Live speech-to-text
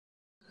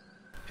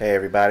Hey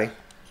everybody,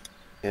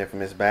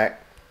 Infamous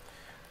back.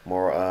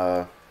 More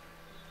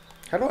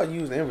how do I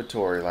use the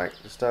inventory? Like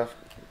the stuff,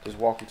 just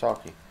walkie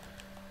talkie.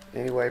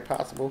 Any way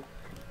possible?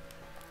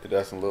 It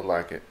doesn't look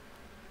like it.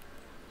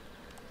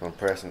 I'm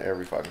pressing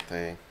every fucking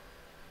thing.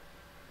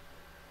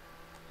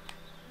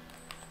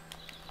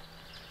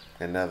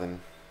 And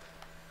nothing.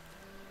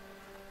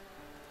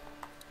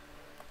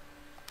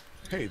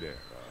 Hey there,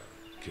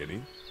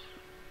 Kenny.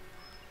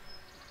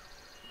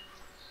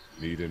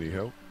 Need any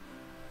help?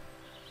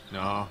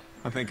 No,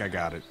 I think I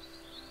got it.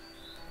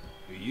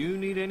 Do you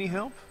need any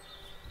help?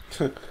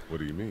 What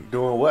do you mean?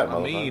 Doing what, I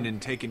mean, motherfucker? in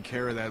taking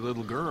care of that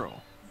little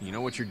girl. You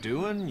know what you're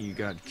doing? You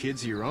got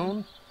kids of your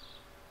own?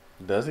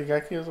 Does he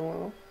got kids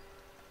on him?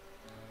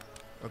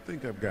 I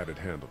think I've got it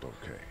handled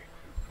okay.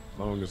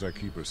 Long as I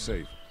keep her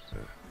safe,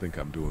 I think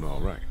I'm doing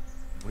all right.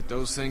 With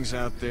those things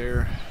out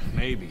there,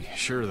 maybe.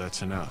 Sure,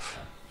 that's enough.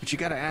 But you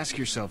gotta ask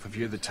yourself if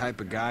you're the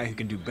type of guy who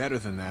can do better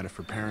than that if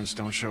her parents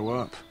don't show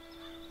up.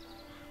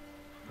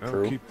 I'll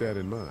True. keep that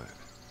in mind.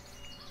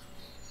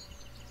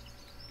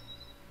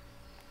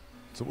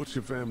 So what's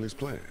your family's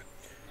plan?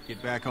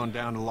 Get back on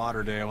down to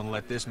Lauderdale and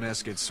let this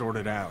mess get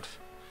sorted out.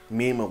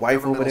 Me and my wife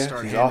over Government will there,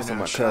 start she's handing also out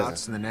my shots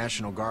cousin. and the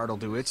National Guard will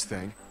do its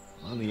thing.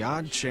 On the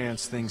odd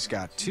chance things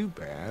got too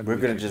bad, We're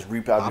we gonna could just hop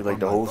repopulate on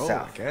the my whole boat,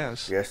 South. I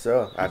guess. Yes,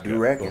 sir. I do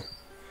reckon.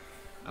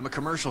 I'm a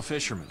commercial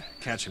fisherman,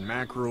 catching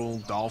mackerel,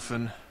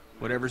 dolphin,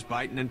 whatever's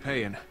biting and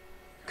paying.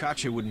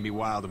 Katya wouldn't be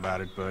wild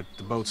about it, but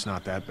the boat's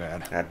not that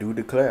bad. I do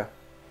declare.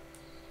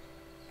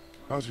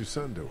 How's your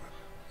son doing?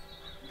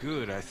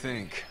 Good, I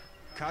think.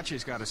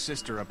 Katya's got a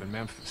sister up in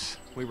Memphis.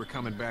 We were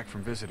coming back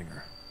from visiting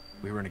her.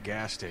 We were in a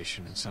gas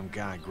station and some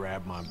guy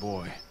grabbed my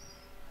boy.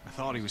 I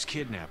thought he was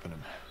kidnapping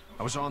him.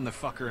 I was on the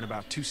fucker in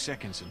about 2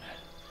 seconds and...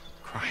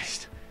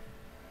 Christ.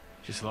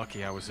 Just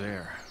lucky I was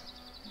there.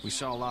 We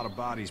saw a lot of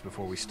bodies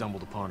before we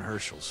stumbled upon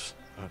Herschel's.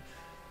 But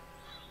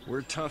we're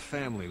a tough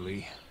family,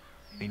 Lee.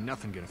 Ain't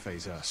nothing gonna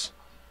phase us.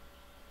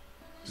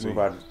 We're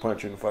about to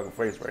punch you in the fucking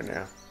face right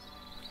now.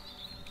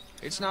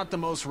 It's not the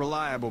most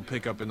reliable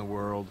pickup in the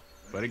world,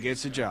 but it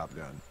gets the job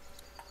done.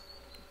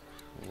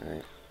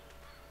 Alright.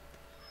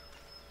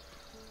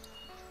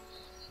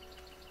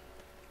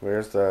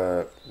 Where's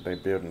they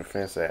building the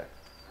fence at?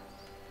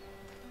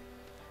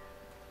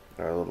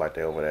 Oh, it look like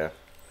they over there.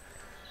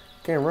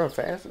 Can't run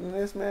faster than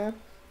this, man.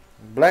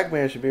 Black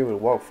man should be able to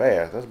walk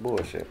fast. That's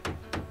bullshit.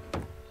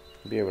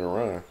 Be able to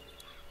run.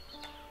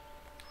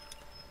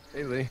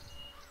 Hey, Lee.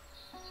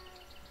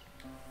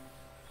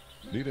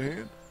 Need a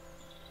hand?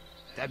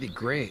 That'd be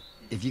great.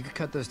 If you could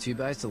cut those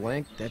 2x to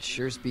length, that'd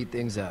sure speed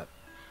things up.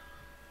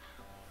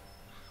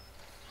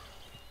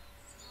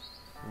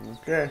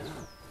 Okay.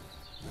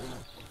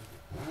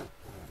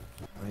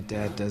 My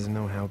dad doesn't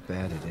know how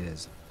bad it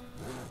is.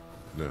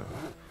 No,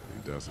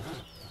 he doesn't.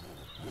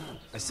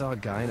 I saw a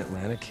guy in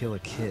Atlanta kill a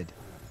kid.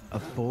 A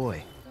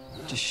boy.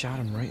 Just shot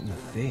him right in the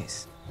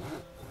face.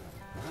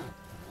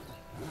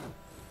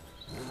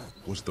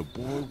 Was the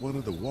boy one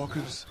of the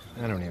walkers?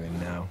 I don't even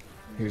know.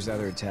 He was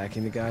either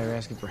attacking the guy or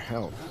asking for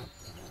help.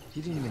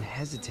 He didn't even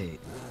hesitate.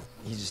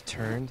 He just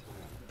turned,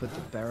 put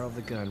the barrel of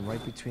the gun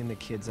right between the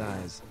kid's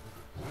eyes,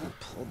 and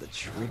pulled the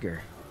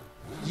trigger.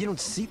 You don't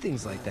see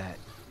things like that.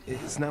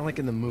 It's not like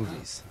in the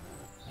movies.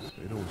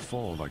 They don't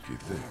fall like you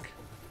think.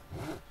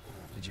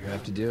 Did you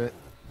have to do it?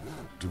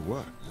 Do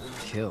what?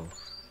 Kill.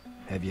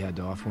 Have you had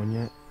to off one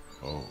yet?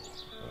 Oh,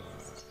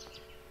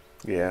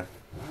 Yeah.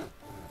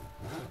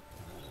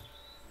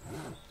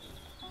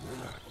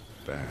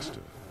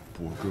 bastard.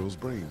 Poor girl's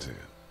brains in.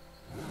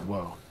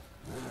 Whoa.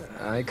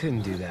 I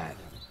couldn't do that.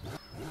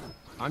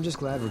 I'm just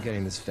glad we're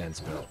getting this fence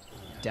built.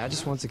 Dad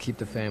just wants to keep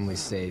the family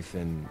safe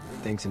and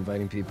thinks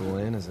inviting people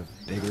in is a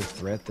bigger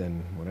threat than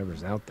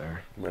whatever's out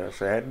there. Well,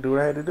 so I had to do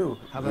what I had to do.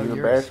 How about Even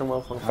yours? bash some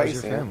motherfucking How's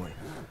face your in. family?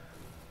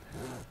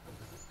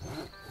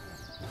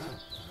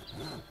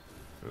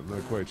 I'm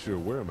not quite sure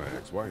where my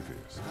ex-wife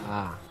is.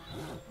 Ah.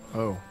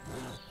 Oh.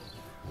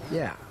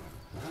 Yeah.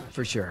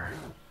 For sure.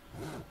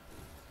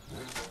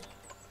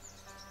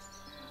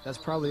 That's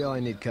probably all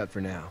I need cut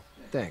for now.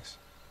 Thanks.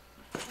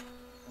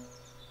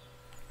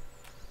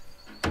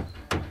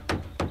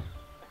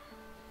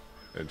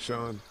 And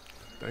Sean,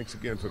 thanks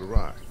again for the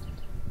ride.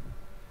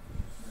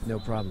 No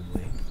problem,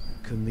 Lee.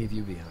 Couldn't leave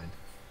you behind.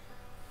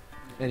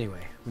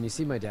 Anyway, when you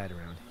see my dad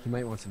around, he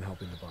might want some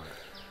help in the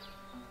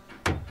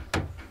barn.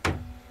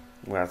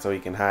 Well, so he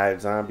can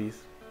hide zombies.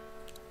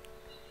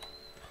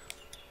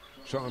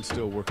 Sean's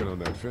still working on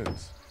that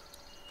fence.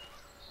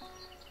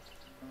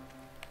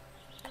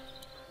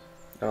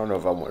 I don't know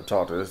if I want to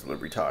talk to this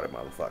little retarded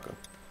motherfucker.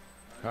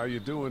 How you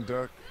doing,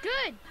 Duck?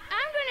 Good.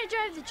 I'm gonna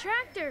drive the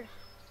tractor.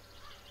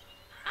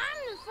 I'm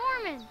the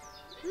foreman.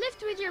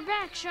 Lift with your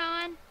back,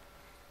 Sean.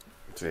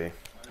 See?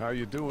 How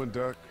you doing,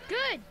 Duck?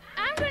 Good.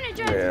 I'm gonna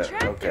drive Yeah, the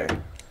tractor. okay.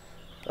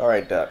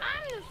 Alright, Duck.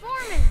 I'm the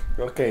foreman.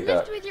 Okay, Lift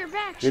Duck. with your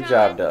back, Good Sean.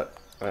 job,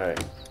 Duck.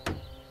 Alright.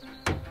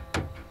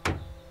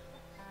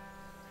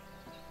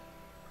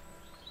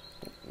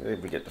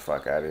 Let me get the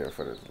fuck out of here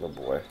for this little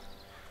boy.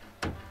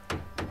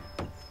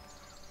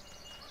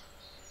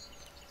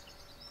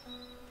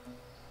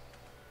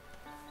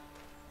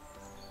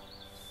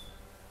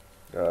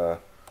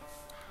 What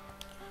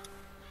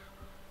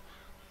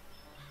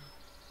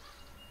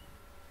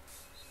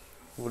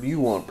do you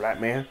want, black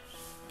man?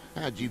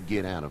 How'd you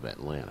get out of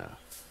Atlanta?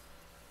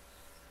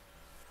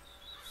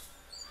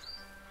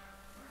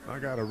 I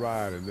got a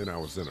ride and then I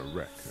was in a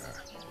wreck.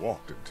 I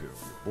walked until your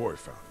boy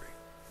found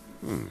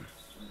me.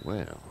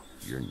 Well,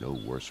 you're no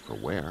worse for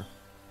wear.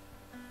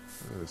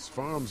 This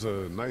farm's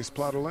a nice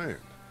plot of land.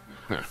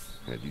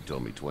 Had you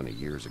told me 20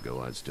 years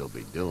ago I'd still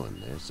be doing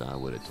this, I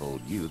would have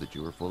told you that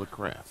you were full of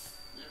crap.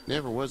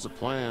 Never was a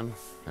plan,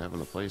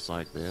 having a place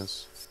like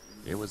this.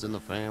 It was in the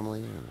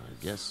family, and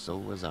I guess so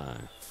was I.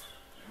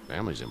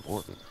 Family's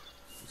important.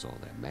 It's all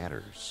that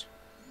matters.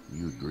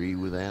 You agree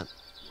with that?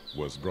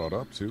 Was brought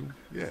up to,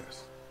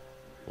 yes.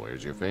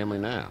 Where's your family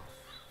now?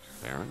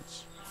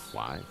 Parents?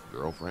 Wife?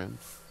 Girlfriend?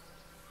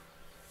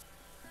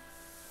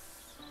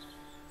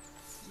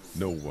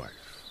 No wife.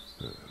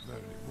 Not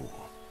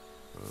anymore.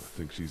 I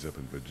think she's up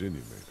in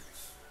Virginia, maybe.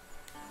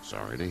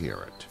 Sorry to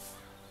hear it.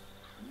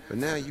 But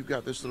now you've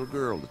got this little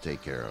girl to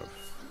take care of.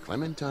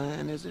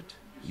 Clementine, is it?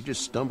 You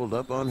just stumbled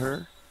up on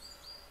her?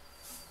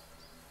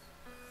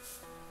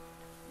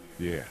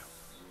 Yeah.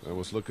 I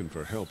was looking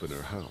for help in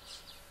her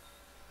house.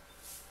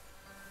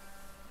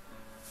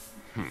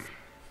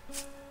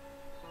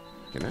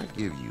 Can I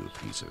give you a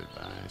piece of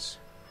advice?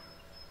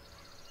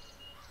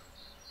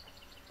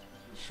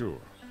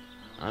 Sure.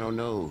 I don't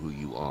know who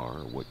you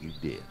are or what you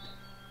did.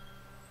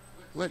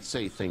 Let's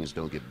say things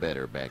don't get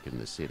better back in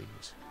the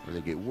cities, or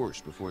they get worse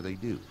before they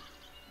do.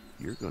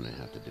 You're gonna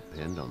have to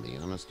depend on the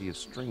honesty of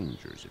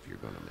strangers if you're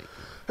gonna make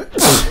it.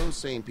 If those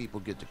same people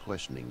get to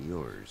questioning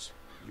yours,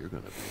 you're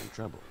gonna be in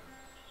trouble.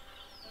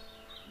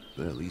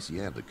 But at least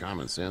you have the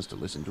common sense to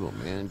listen to a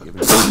man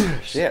giving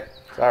Shit.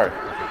 Sorry.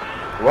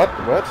 What?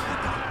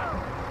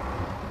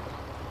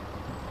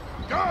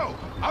 Go!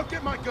 I'll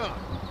get my gun!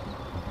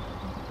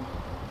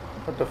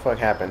 What the fuck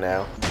happened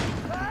now?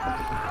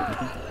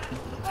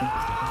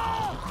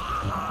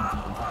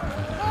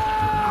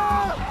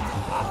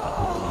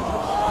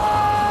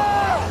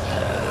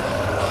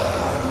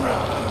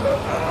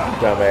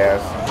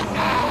 Dumbass.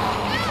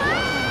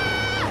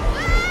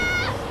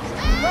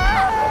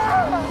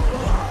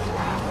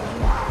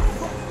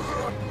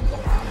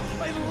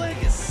 My leg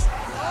is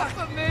stuck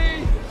on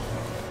me!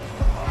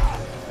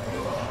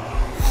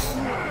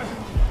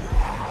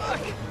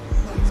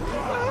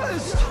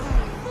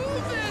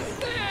 Move this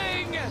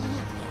thing!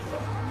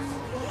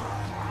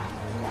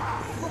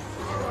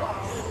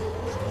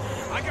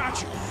 I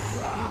got you.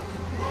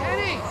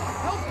 Kenny!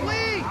 Help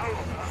please!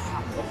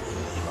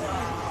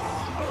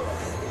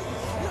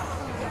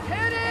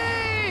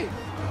 Kenny!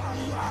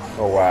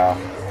 Oh wow.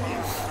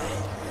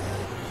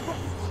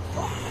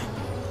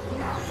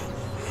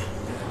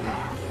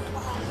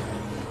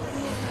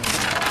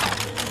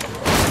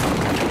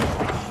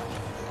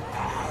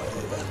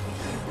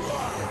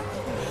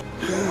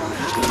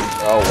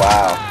 Oh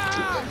wow.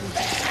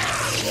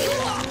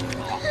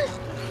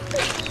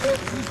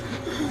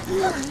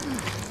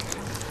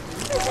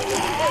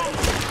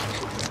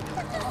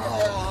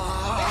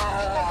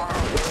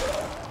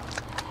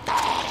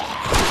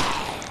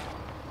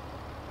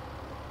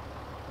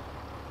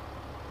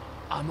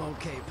 I'm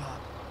okay,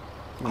 Pop.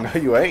 No,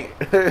 you ain't.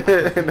 No,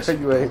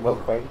 you ain't,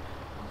 motherfucker.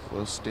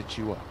 We'll stitch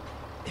you up.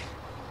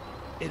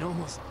 It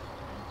almost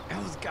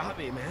got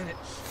me, man.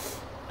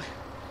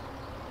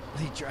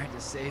 He tried to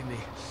save me.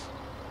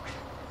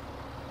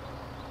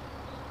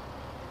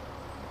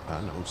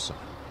 I know, son.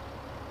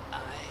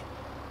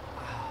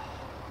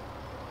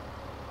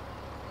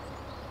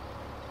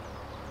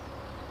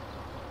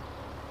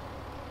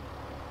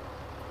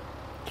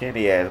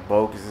 Kenny ass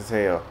bogus as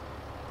hell.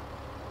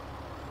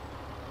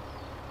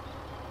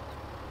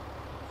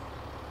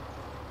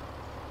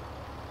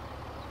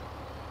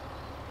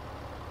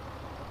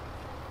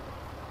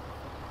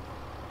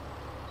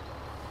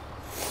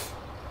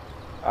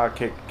 I'll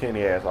kick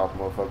Kenny ass off the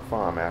motherfucking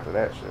farm after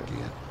that shit.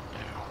 Get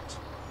out.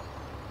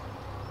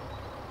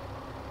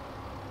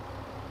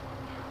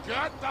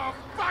 Get the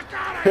fuck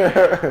out of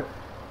here!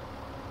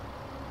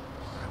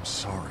 I'm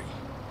sorry.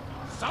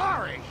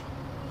 Sorry?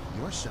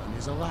 Your son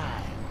is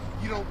alive.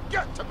 You don't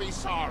get to be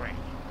sorry.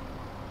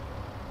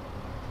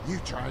 You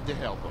tried to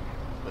help him,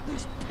 but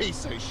this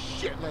piece of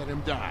shit let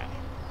him die.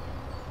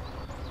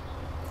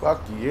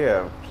 Fuck you,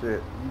 yeah.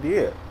 Shit, you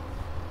did.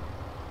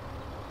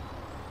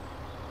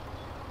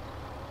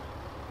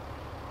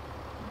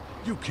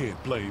 You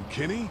can't blame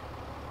Kenny.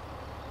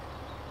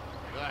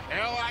 The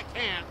hell I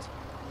can't.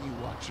 You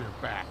watch your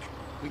back.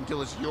 Wait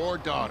until it's your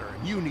daughter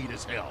and you need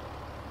his help.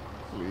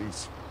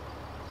 Please.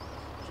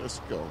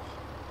 Just go.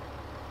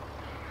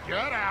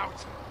 Get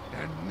out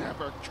and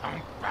never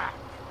come back.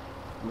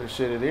 But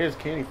shit, it is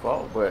Kenny's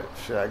fault, but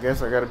shit, I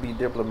guess I gotta be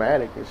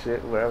diplomatic and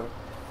shit, whatever.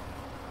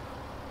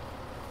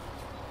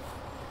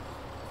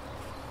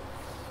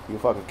 You a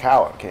fucking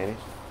coward, Kenny.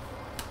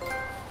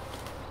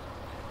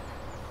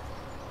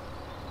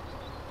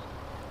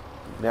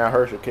 Now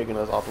Herschel kicking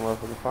us off the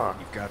motherfucking farm.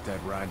 You've got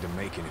that ride to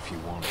Macon if you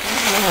want it.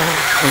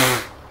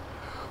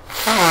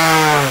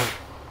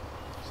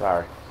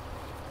 Sorry.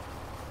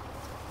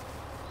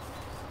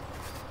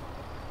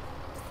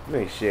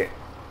 ain't shit.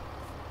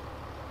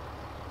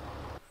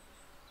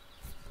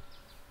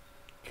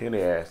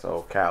 Kenny ass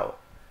old coward.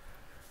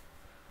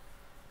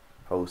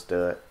 Whole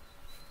stud.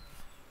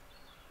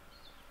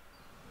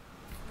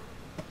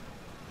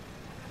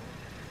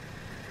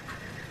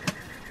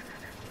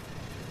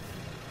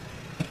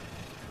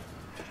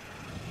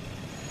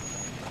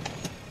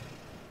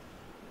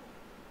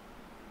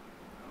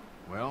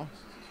 Well,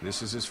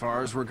 this is as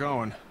far as we're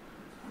going.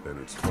 And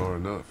it's far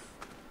enough.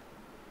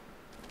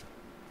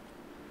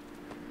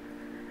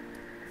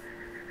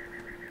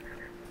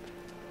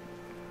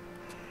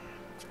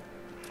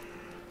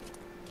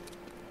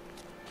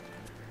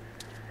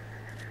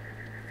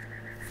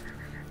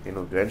 Ain't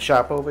no gun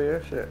shop over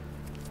here? Shit.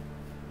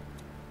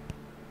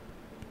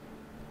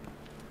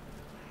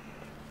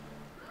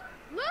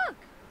 Look!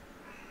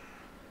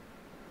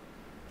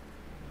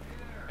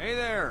 Hey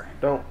there.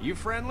 Don't. You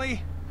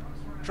friendly?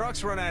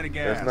 Truck's run out of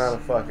gas. That's not a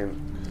fucking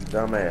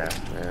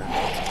dumbass, man.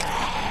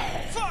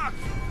 Fuck!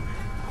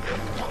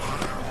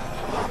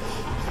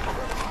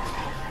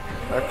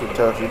 I could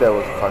tell you that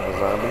was a fucking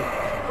zombie.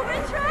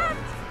 We're trapped!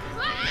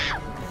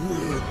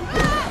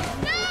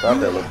 Stop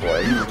that little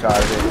boy. He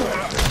retired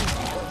anyway.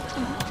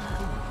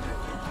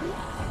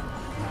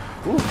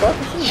 Who the fuck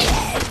is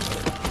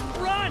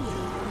she? Run!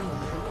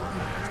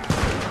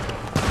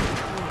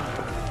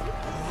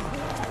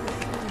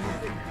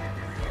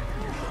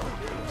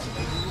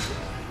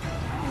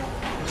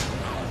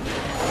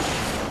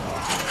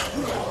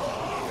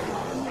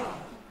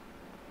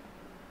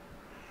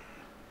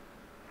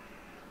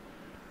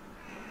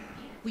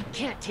 We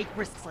can't take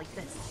risks like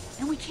this.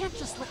 And we can't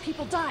just let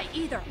people die,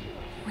 either.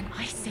 When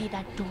I say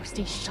that door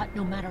stays shut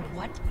no matter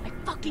what, I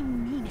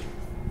fucking mean it.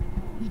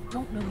 We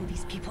don't know who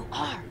these people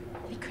are.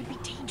 They could be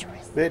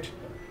dangerous. Bitch.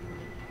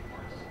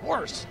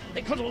 Worse,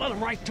 they could have let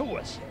them right to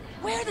us.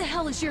 Where the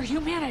hell is your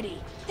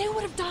humanity? They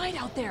would have died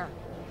out there.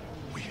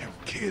 We have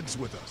kids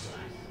with us.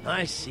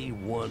 I see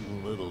one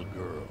little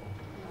girl.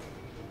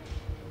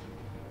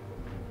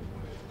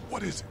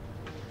 What is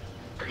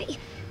it?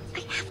 I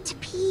have to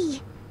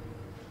pee.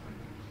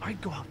 I'd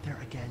go out there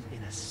again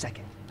in a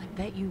second. I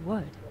bet you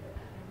would.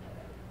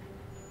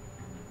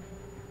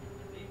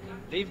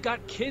 They've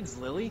got kids,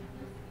 Lily.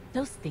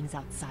 Those things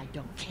outside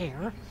don't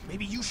care.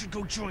 Maybe you should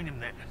go join him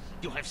then.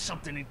 You'll have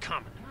something in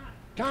common.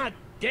 God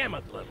damn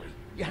it, Lily.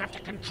 You have to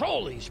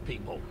control these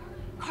people.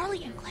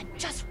 Carly and Glenn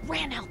just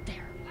ran out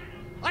there.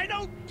 I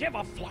don't give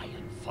a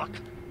flying fuck.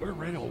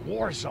 We're in a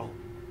war zone.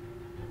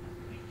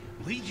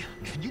 Lee,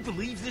 can you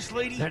believe this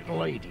lady? That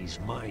lady's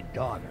my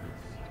daughter.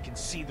 I can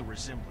see the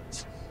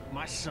resemblance.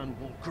 My son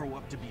won't grow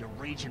up to be a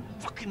raging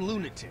fucking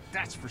lunatic,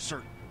 that's for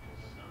certain.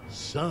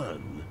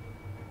 Son?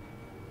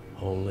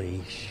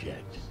 Holy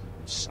shit.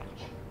 Son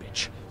of a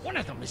bitch. One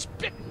of them is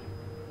bitten.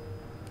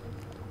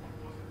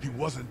 He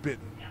wasn't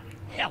bitten.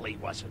 Hell, he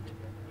wasn't.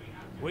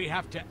 We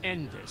have to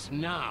end this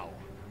now.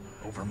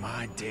 Over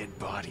my dead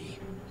body.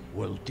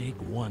 We'll dig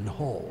one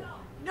hole.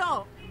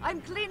 No,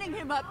 I'm cleaning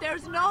him up.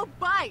 There's no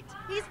bite.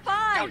 He's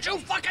fine. Don't you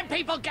fucking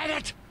people get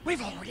it?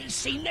 We've already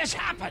seen this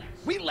happen.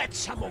 We let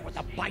someone with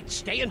a bite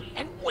stay in,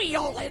 and we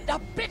all end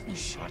up bitten.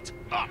 Shut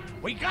up.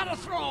 We gotta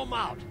throw him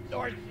out,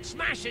 or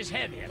smash his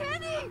head in.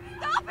 Kenny,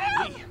 stop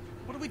him! Lee,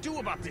 what do we do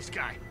about this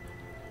guy?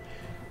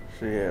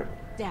 Shit.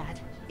 Dad,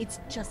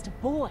 it's just a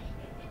boy.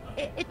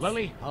 It's...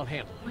 Lily, I'll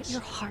handle Put this.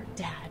 your heart,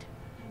 Dad.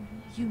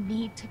 You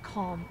need to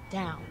calm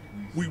down.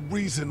 We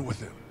reason with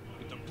him.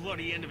 With the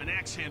bloody end of an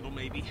axe handle,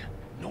 maybe.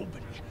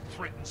 Nobody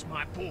threatens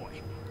my boy.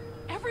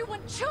 Everyone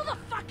chill the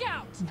fuck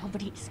out!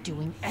 Nobody is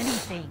doing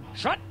anything.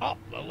 Shut up,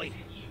 Lily.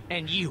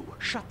 And you,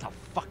 shut the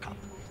fuck up.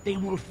 They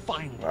will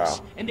find us,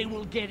 Wow. and they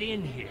will get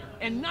in here,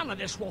 and none of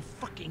this will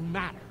fucking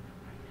matter.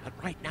 But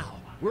right now,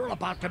 we're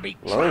about to be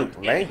trapped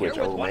in Language,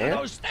 here with old one man. of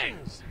those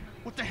things.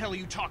 What the hell are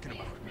you talking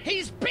about?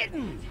 He's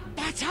bitten.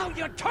 That's how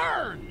you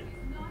turn.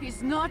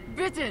 He's not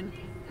bitten.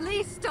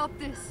 Please stop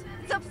this.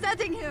 It's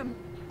upsetting him.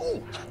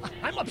 Oh,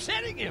 I'm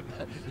upsetting him.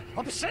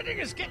 Upsetting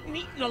is getting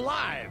eaten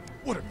alive.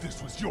 What if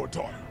this was your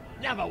daughter?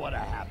 Never would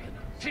have happened.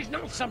 She's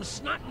not some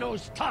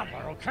snot-nosed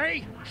toddler,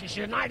 okay? She's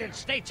United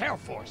States Air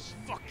Force.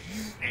 Fuck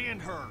you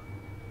and her.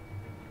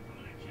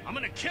 I'm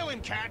gonna kill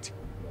him, Cat.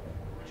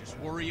 Just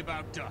worry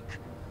about Duck.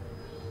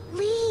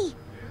 Lee,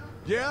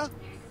 Yeah?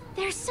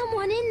 there's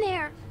someone in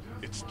there.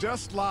 It's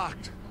just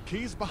locked.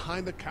 Key's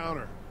behind the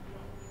counter.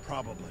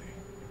 Probably.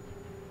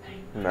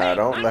 Nah,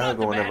 don't I'm let her not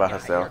the go in there bad by guy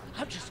herself. here.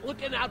 I'm just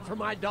looking out for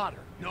my daughter.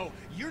 No,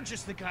 you're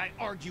just the guy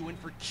arguing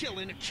for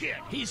killing a kid.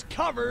 He's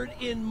covered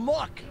in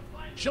muck.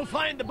 She'll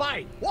find the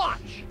bite.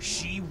 Watch.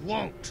 She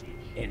won't.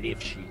 And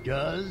if she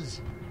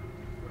does,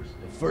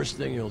 the first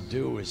thing he'll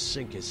do is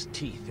sink his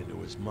teeth into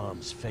his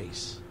mom's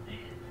face.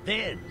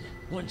 Then,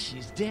 once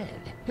she's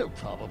dead, he'll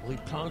probably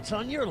pounce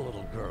on your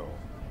little girl.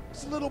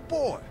 It's a little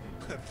boy.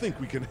 I think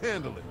we can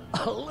handle it.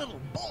 A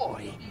little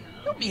boy?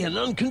 He'll be an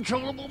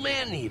uncontrollable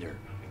man-eater.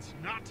 It's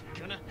not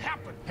gonna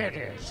happen. It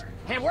is.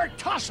 And we're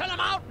tossing him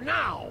out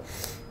now.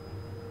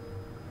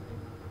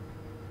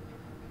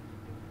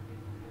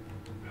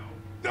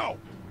 No!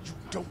 You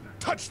don't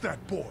touch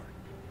that boy!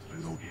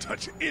 You don't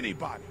touch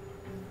anybody!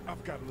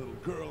 I've got a little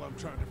girl I'm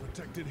trying to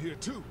protect in here,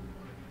 too.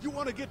 You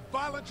want to get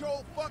violent, you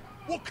old fuck?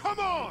 Well, come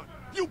on!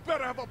 You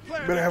better have a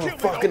plan. Better have a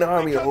fucking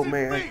army, old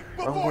man.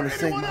 I'm gonna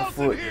sink my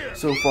foot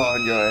so far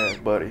in your ass,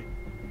 buddy.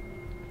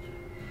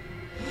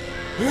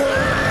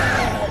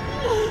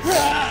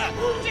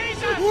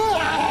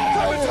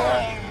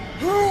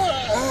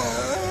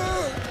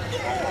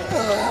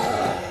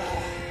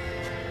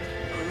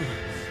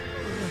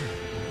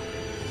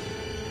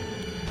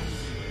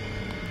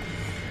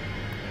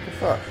 The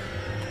fuck?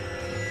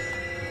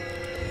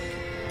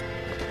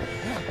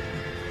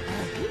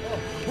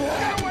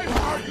 Get away from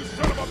her, you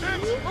son of a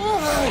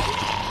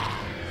bitch!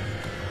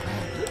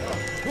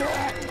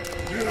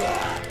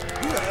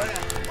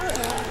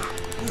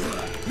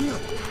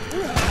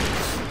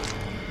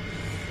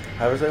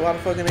 I was like, why the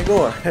fuck are they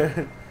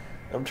going?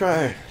 I'm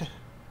trying.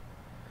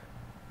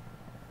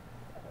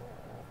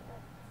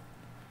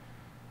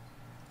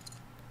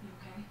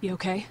 You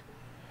okay?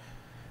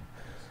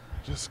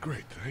 Just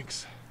great,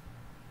 thanks.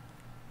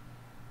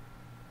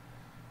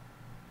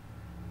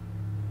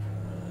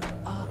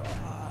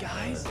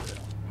 Guys?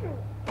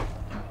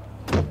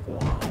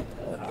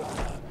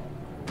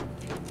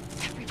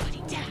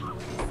 Everybody down.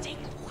 Stay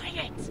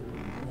quiet.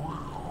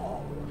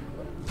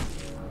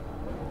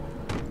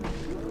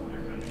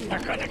 They're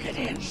gonna get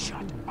in.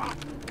 Shut up.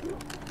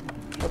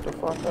 Shut the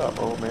fuck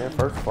up, old man.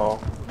 First of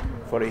all,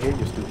 before they hit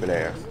your stupid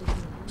ass.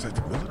 Is that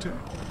the military?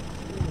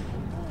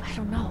 I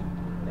don't know.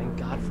 Thank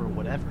God for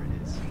whatever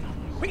it is.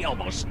 We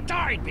almost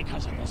died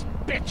because of this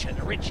bitch and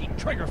the Richie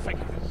trigger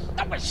finger.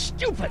 That was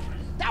stupid.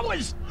 That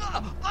was...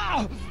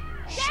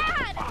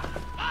 Dad!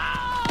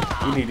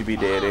 You need to be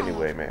dead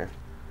anyway, man.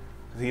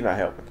 Cause he not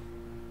helping.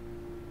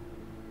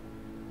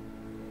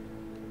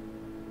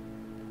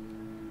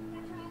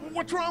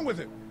 What's wrong with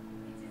him?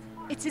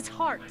 It's his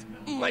heart.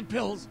 My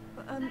pills.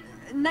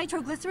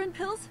 Nitroglycerin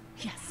pills?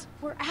 Yes,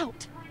 we're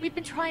out. We've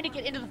been trying to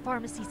get into the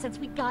pharmacy since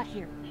we got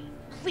here.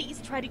 Please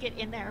try to get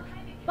in there.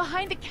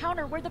 Behind the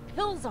counter where the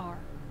pills are.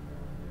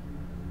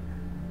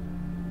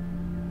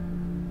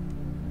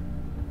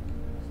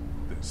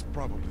 There's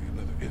probably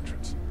another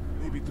entrance.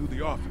 Maybe through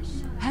the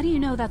office. How do you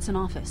know that's an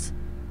office?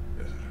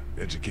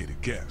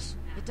 Educated guess.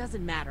 It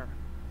doesn't matter.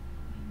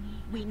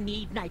 We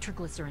need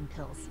nitroglycerin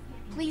pills.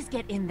 Please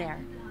get in there.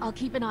 I'll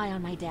keep an eye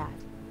on my dad.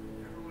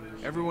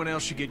 Everyone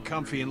else should get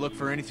comfy and look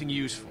for anything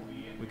useful.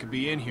 We could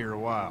be in here a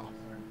while.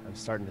 I'm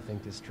starting to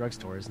think this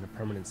drugstore isn't a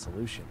permanent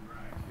solution.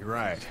 You're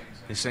right.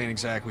 This ain't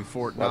exactly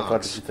Fort Why the fuck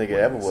Knox. did you think it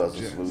ever was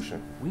a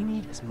solution? We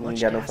need as We much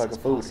ain't got no gas fucking as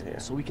food possible in here.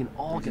 so we can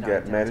all You get got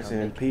out of medicine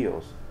downtown and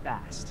pills.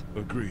 fast.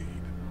 Agreed.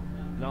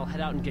 And I'll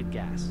head out and get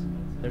gas.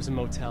 There's a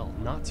motel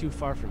not too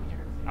far from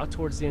here, out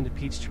towards the end of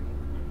Peachtree.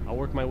 I'll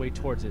work my way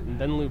towards it and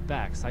then loop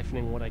back,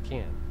 siphoning what I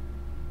can.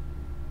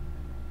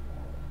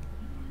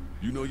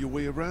 You know your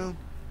way around?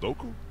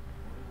 Local?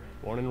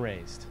 Born and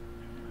raised.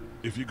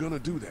 If you're gonna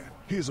do that,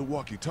 here's a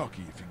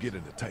walkie-talkie if you get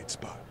in a tight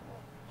spot.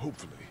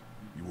 Hopefully,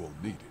 you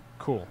won't need it.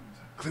 Cool.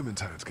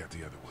 Clementine's got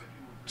the other one.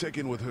 Check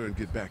in with her and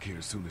get back here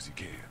as soon as you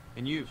can.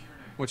 And you,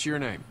 what's your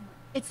name?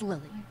 It's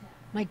Lily.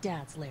 My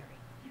dad's Larry.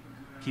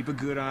 Keep a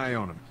good eye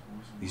on him.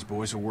 These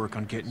boys will work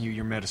on getting you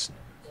your medicine.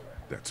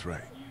 That's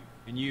right.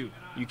 And you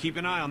keep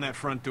an eye on that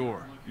front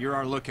door. You're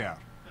our lookout.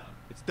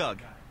 It's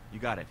Doug. You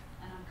got it.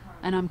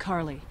 And I'm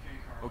Carly.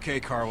 Okay,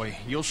 Carly.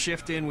 You'll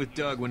shift in with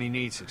Doug when he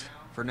needs it.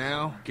 For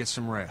now, get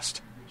some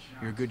rest.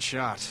 You're a good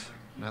shot,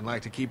 and I'd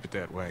like to keep it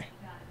that way.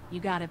 You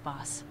got it,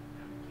 boss.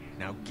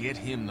 Now get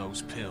him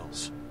those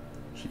pills.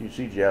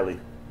 She jelly.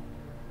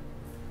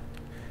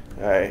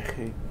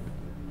 Alright.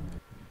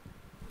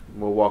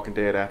 More Walking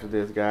Dead after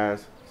this,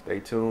 guys. Stay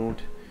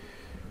tuned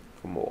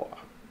for more.